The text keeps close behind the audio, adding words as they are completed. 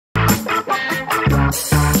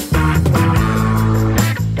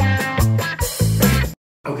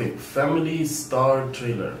family star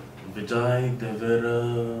trailer. Vijay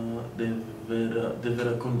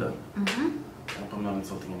Deverakonda. I hope I'm not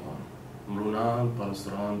insulting anyone. Mrunal,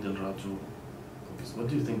 Parasuram, Dil Raju. What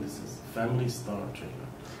do you think this is? Family star trailer.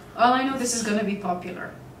 All I know, this is gonna be popular.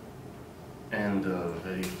 And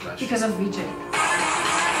very flashy. Because of Vijay.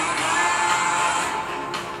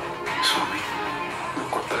 Swami, you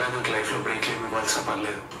kottara na life lo break le mobile sa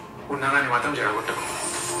parledu. Unnana ni matam jaragottu.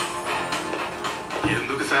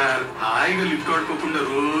 ఎందుకు sir హాయిగా lift వాడుకోకుండా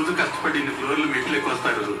రోజు కష్టపడి ఇన్ని ఫ్లోర్లు మెట్లు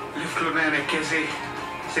ఎక్కువస్తారు. లిఫ్ట్లో నేను ఎక్కేసి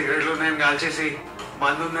సిగరెట్లు నేను కాల్చేసి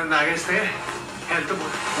మందు నేను తాగేస్తే హెల్త్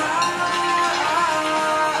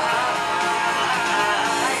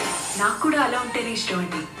నాకు కూడా అలా ఉంటేనే ఇష్టం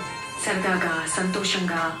అండి. సరదాగా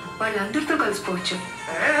సంతోషంగా వాళ్ళందరితో కలిసిపోవచ్చు.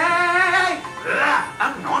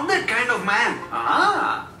 Not that kind of man.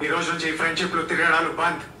 ఈ రోజు నుంచి ఫ్రెండ్షిప్లు తిరగడాలు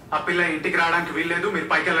బంద్. ఆ పిల్ల ఇంటికి రావడానికి వీల్లేదు, మీరు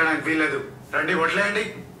పైకి వెళ్ళడానికి వీల్లేదు. రండి వడ్లేయండి.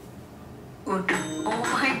 ఓ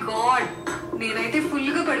మై గాడ్, నేనైతే ఫుల్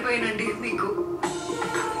గా పడిపోయానండి మీకు.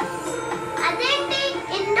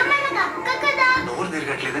 నోరు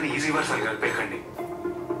తిరగట్లేదని ఈజీ వర్సాలు కలిపేకండి.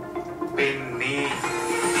 పెన్ని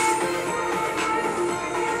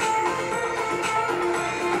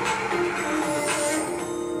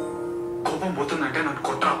కోపం పోతుందంటే నన్ను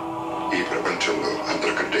కొట్టరా. ఈ ప్రపంచంలో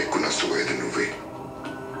అందరికంటే ఎక్కువ నష్టపోయేది నువ్వే.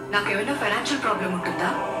 నాకేమైనా ఫైనాన్షియల్ ప్రాబ్లం ఉంటుందా,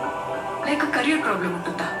 లేక కెరియర్ ప్రాబ్లం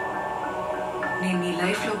ఉంటుందా? నేను నీ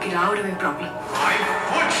లైఫ్ లోకి రావడమే ప్రాబ్లం.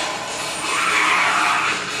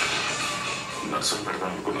 నర్సం పెడదాం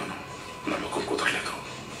అనుకున్నాను, నమ్మకం కుదరలేదు.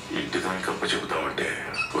 ఇంటి దానికి అప్ప చెబుతామంటే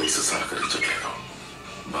వయసు సహకరించట్లేదు.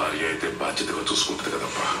 భార్య అయితే బాధ్యతగా చూసుకుంటుంది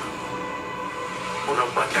కదప్పా.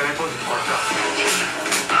 బట్టలైపోతుంది కొడక.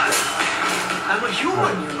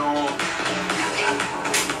 హ్యూమన్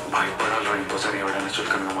భయపడాలో ఇంకోసారి ఎవరైనా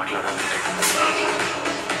చులకనగా మాట్లాడాలంటే.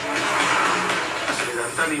 అసలు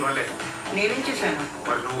ఇదంతా నీ వల్లే. నేనేం చేశాను?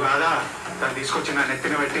 మరి నువ్వు కాదా దాన్ని తీసుకొచ్చి నా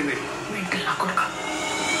నెత్తిన పెట్టింది?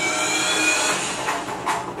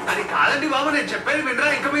 అది కాదండి బాబు, నేను చెప్పేది వినరా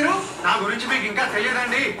ఇంకా మీరు? నా గురించి మీకు ఇంకా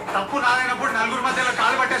తెలియదండి. తప్పు నాదైనప్పుడు నలుగురు మధ్యలో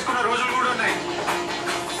కాలు పట్టేసుకున్న రోజులు కూడా ఉన్నాయి.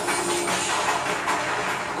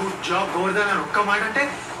 గుడ్ జాబ్ గోవర్ధన్ అని ఒక్క మాట అంటే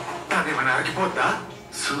నాదేమైనా అరిగిపోద్దా?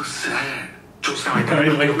 So sad. చూస్తామంటే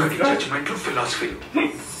జడ్జిమెంట్లు ఫిలాసఫీలు.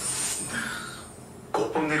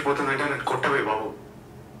 కోపం తీరిపోతుందంటే నేను కొట్టవే బాబు.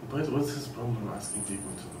 But what's his problem asking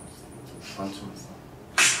people to punch him and stuff?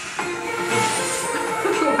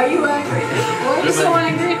 Why are you angry? Why are you so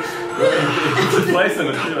angry? Twice in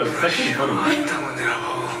a trailer. Second funny.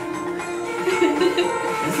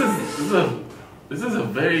 This is a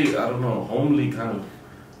very, I don't know, homely kind of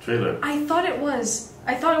trailer. I thought it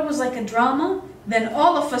was like a drama. Then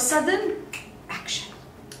all of a sudden, action.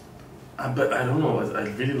 But I don't know. I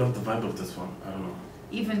really love the vibe of this one. I don't know.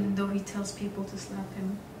 Even though he tells people to slap him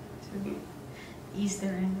to ease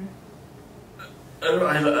their anger. I don't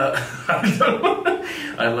know.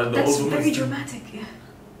 I like the That's old woman. very dramatic, yeah.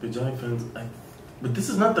 Vijay fans. But this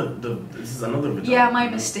is not this is another Vijay. Yeah, my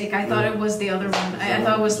mistake. I thought it was the other one. I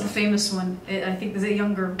thought it was the famous one. I think there's a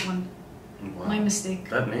younger one. Wow. My mistake.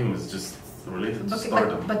 That name is just related to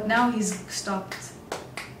stardom. But now he's stopped.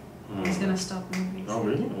 He's gonna stop movies. Oh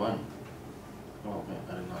really? Why? Oh okay,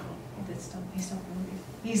 I did not know. He did stop. He stopped movies.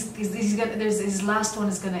 He's gonna. There's his last one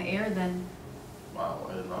is gonna air then. Wow,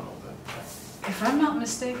 I did not know that. If I'm not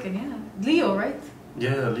mistaken, yeah, Leo, right?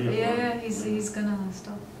 Yeah, Leo. Yeah, he's gonna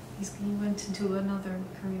stop. He went into another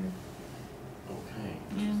career. Okay.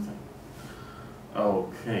 Yeah. Interesting.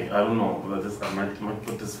 Okay, I don't know. But I might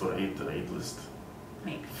put this for 8 list.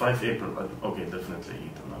 Maybe. 5 April. Okay, definitely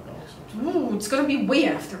 8. I'm not gonna watch it. Ooh, it's gonna be way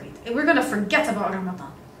after 8. We're gonna forget about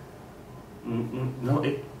Ramadan. No,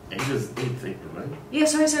 8 is 8th April, right? Yeah,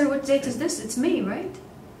 sorry. What date is this? It's May, right?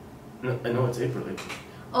 No, I know it's April.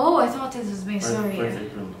 Oh, I thought it was May. Sorry. 5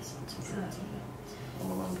 April. It's okay.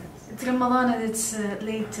 Ramadan. It's Ramadan and it's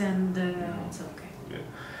late and it's okay. Yeah.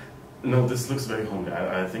 No, this looks very homely.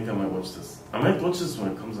 I think I might watch this. I might watch this when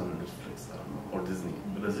it comes on Netflix. I don't know, or Disney.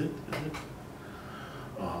 But is it?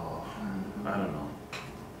 Oh, I don't know.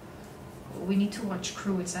 We need to watch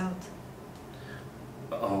Crew. It's out.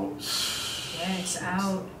 Oh. Yeah, it's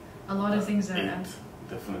out. A lot of things are out.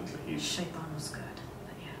 Definitely 8. Shaitan was good.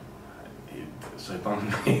 But yeah. 8. Shaitan.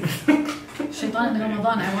 Shaitan in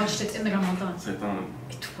Ramadan. I watched it in Ramadan. Shaitan.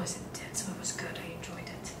 It was intense, but it was good. I enjoyed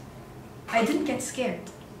it. I didn't get scared.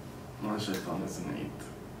 No, Shaitan is an 8.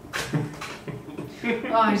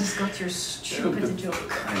 Oh, I just got your stupid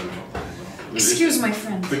joke. I know. Excuse my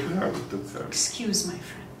friend. Excuse my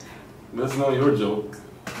friend. That's not your joke.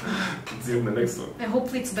 See you in the next one.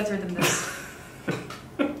 Hopefully it's better than this.